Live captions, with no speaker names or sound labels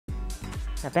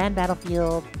Ban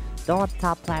Battlefield. Don't want the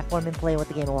top platform and play with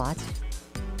the Game & Watch.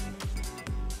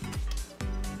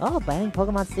 Oh, banning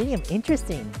Pokemon Stadium.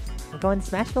 Interesting. We're going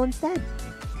to Smashville instead.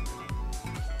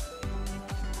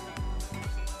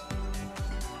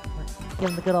 Give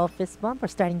him the good old fist bump. We're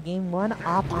starting game 1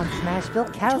 off on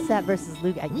Smashville. Catosat versus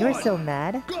Loog at You're So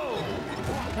Mad.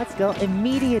 Let's go.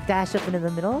 Immediate dash up into the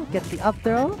middle. Gets the up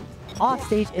throw. Off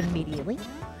stage immediately.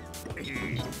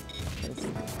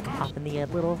 Just popping the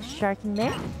little sharking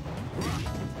there.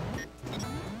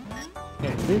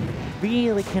 Okay, Loog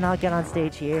really cannot get on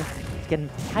stage here. He's getting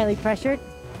highly pressured.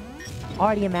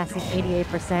 Already amassing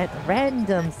 88%.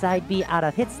 Random side B out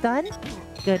of hit stun.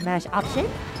 Good mash option.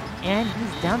 And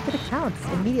he's down for the counts.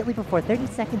 Immediately before 30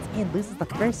 seconds in, loses the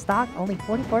first stock, only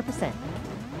 44%.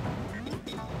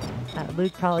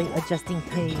 Loog probably adjusting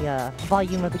the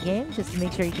volume of the game, just to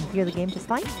make sure you can hear the game just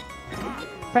fine.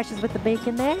 Pressures with the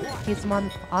bacon there, keeps him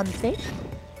on the stage.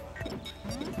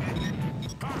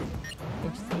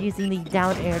 And just using the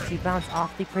down air to bounce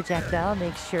off the projectile,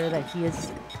 make sure that he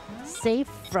is safe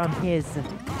from his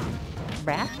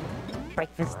wrath.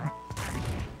 Breakfast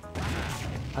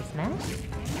of smash.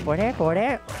 Forward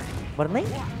air. What a link.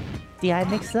 DI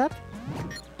mix up.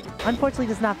 Unfortunately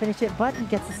does not finish it, but he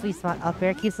gets the sweet spot up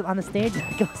air, keeps him on the stage,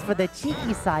 goes for the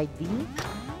cheeky side B.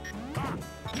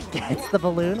 Gets the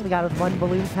balloon. We got a 1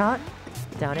 balloon count.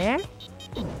 Down air.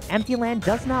 Empty land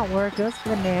does not work, goes for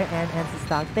the nair and ends the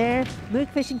stock there. Loog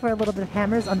fishing for a little bit of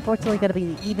hammers, unfortunately gonna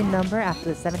be the even number after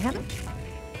the 7 hammer.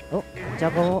 Oh,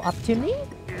 juggle opportunity.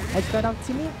 Edge guard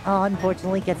opportunity.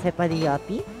 Unfortunately gets hit by the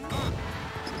B.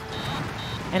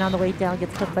 And on the way down,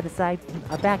 gets hooked by the side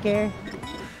back air.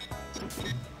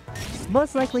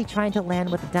 Most likely trying to land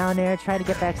with the down air, try to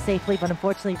get back safely, but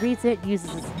unfortunately reads it, uses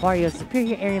his Wario's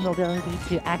superior area mobility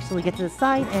to actually get to the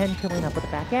side and clean up with the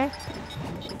back air.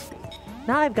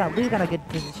 Now I've got Loog on a good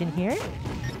position here.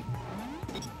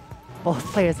 Both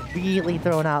players really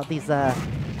throwing out these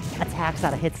attacks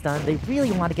out of hit stun. They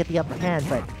really want to get the upper hand,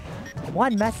 but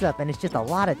one mess up and it's just a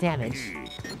lot of damage.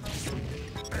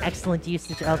 Excellent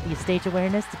usage of the stage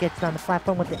awareness to get on the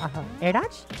platform with the air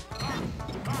dodge.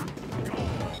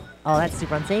 Oh, that's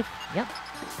super unsafe. Yep.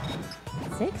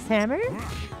 6 hammer.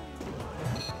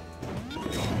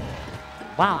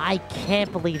 Wow, I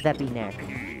can't believe that beat nair.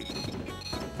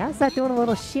 Catosat doing a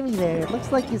little shimmy there. It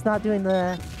looks like he's not doing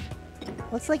the...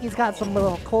 Looks like he's got some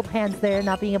little cold hands there,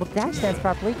 not being able to dash dance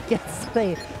properly. Gets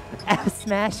the F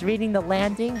smash, reading the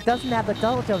landing. Doesn't have the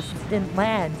double jump since it didn't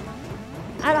land.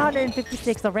 At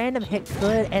 156, a random hit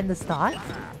could end the stock.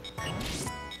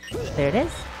 There it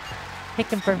is. Hit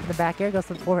confirmed from the back air, goes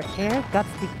to the forward air. Got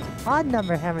the odd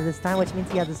number hammer this time, which means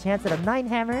he has his chance at a 9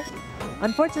 hammer.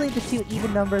 Unfortunately, the 2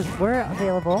 even numbers were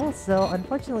available, so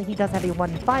unfortunately he does have a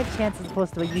 1 in 5 chance as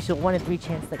opposed to a usual 1 in 3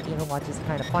 chance that Game & Watch is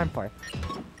kind of farm for.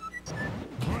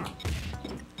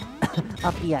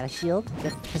 Up the shield,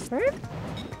 just confirmed.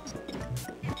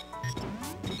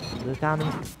 Loog on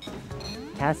him.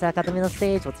 Catosat got the middle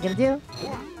stage, what's he gonna do?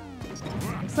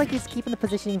 Looks like he's keeping the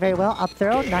positioning very well. Up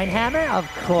throw, 9 hammer, of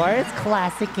course.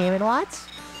 Classic Game & Watch.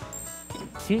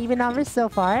 2 even numbers so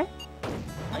far.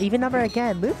 Even number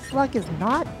again. Loog's luck is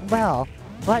not well,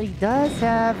 but he does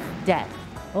have death.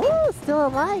 Oh, still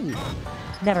alive.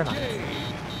 Never mind.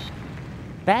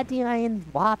 Bad DI in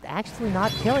Waft actually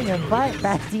not killing him, but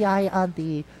bad DI on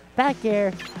the back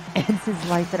air ends his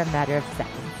life in a matter of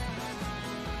seconds.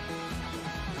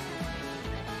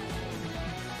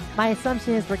 My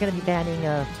assumption is we're going to be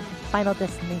banning Final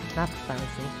Destination, not Final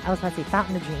Destination, I was about to say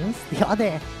Fountain of Dreams, the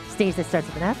other stage that starts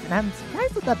with an F, and I'm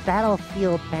surprised with the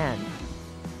Battlefield ban.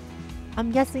 I'm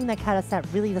guessing that Catosat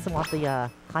really doesn't want the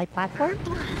high platform,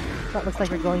 so it looks like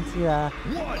we're going to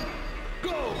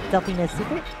Delphina's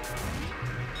Secret.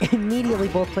 Immediately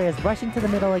both players rushing to the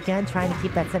middle again, trying to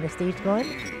keep that center stage going.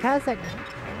 Catosat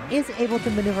is able to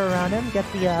maneuver around him, get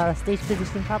the stage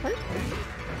positioning properly.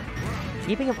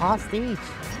 Keeping him off stage.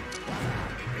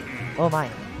 Oh my.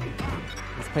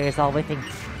 These players all whipping.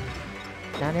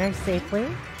 Down there safely.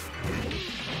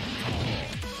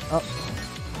 Oh.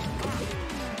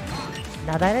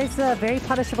 Now that is a very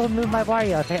punishable move by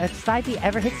Wario. If side B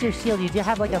ever hits your shield, you do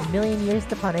have like a million years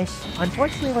to punish.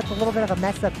 Unfortunately, with a little bit of a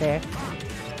mess up there.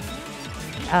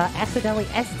 Accidentally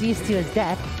SDs to his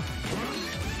death.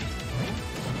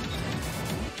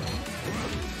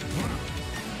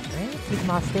 Alright, keep him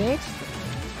off stage.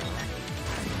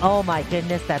 Oh my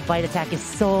goodness, that bite attack is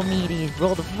so meaty.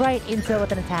 Rolled right into it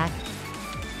with an attack.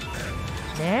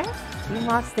 There. Keep him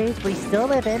off stage, but he's still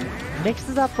living.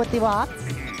 Mixes up with the Waft.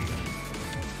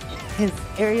 His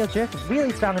aerial drift is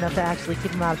really strong enough to actually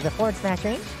keep him out of the forward smash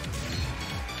range.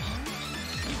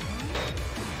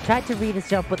 Tried to read his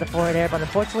jump with the forward air, but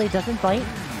unfortunately doesn't bite.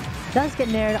 Does get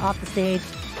nared off the stage.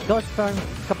 Goes from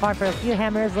Kapar for a few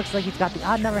hammers. Looks like he's got the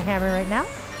odd number hammer right now.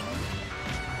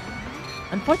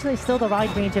 Unfortunately, still the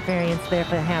wide range of variance there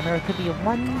for the hammer. It could be a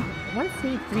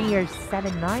 1C3 or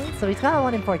 7-9, so he's got a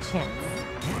 1 in 4 chance.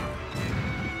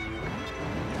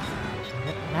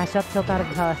 Mash up, tilt out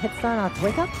of hit stun off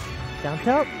wake up. Down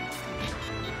tilt.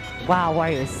 Wow,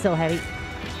 Wario is so heavy.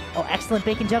 Oh, excellent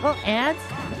bacon juggle, and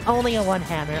only a 1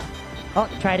 hammer. Oh,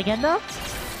 try it again though.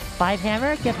 5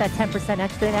 hammer, get that 10%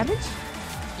 extra damage.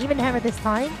 Even hammer this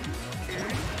time.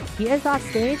 He is off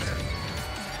stage.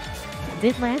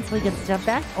 Did land, so he gets jump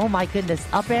back. Oh my goodness,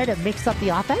 up air to mix up the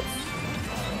offense.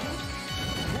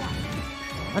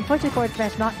 Unfortunately, forward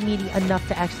smash not meaty enough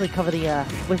to actually cover the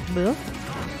whiff move.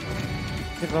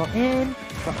 Good roll in,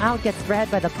 roll out, gets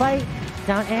read by the bite.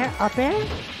 Down air, up air.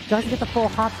 Doesn't get the full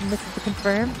hop and misses to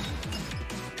confirm.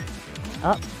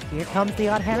 Oh, here comes the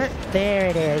odd hammer. There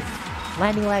it is.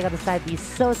 Landing lag on the side B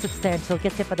so substantial.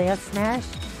 Gets hit by the F smash.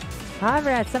 However,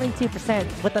 at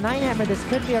 72%, with the 9 hammer, this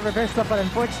could be a reversal, but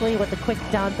unfortunately, with the quick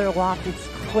down throw loft, it's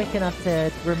quick enough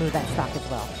to remove that stock as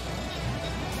well.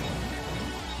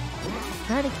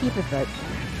 Trying to keep it, but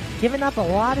giving up a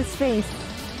lot of space.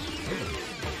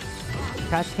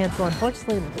 Crouch cancel,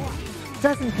 unfortunately,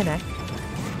 doesn't connect.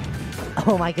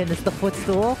 Oh my goodness, the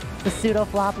footstool, the pseudo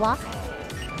flop block.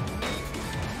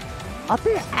 Up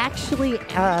there actually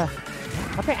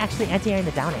anti-airing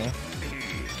the down air.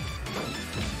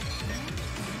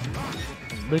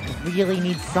 Loog really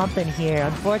needs something here.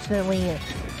 Unfortunately,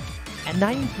 at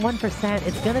 91%,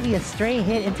 it's going to be a stray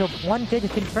hit until 1 good to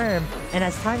confirm. And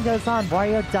as time goes on,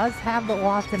 Wario does have the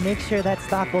loft to make sure that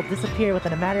stock will disappear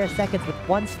within a matter of seconds with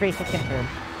 1 stray hit confirm.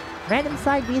 Random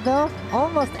side B though,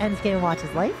 almost ends Game &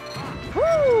 Watch's life.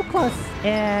 Woo! Close!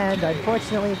 And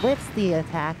unfortunately whiffs the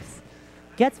attacks.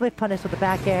 Gets whiff punished with the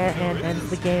back air and ends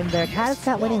the game there.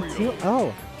 Catosat winning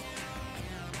 2-0.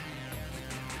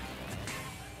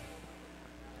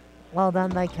 Well done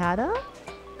by Kato.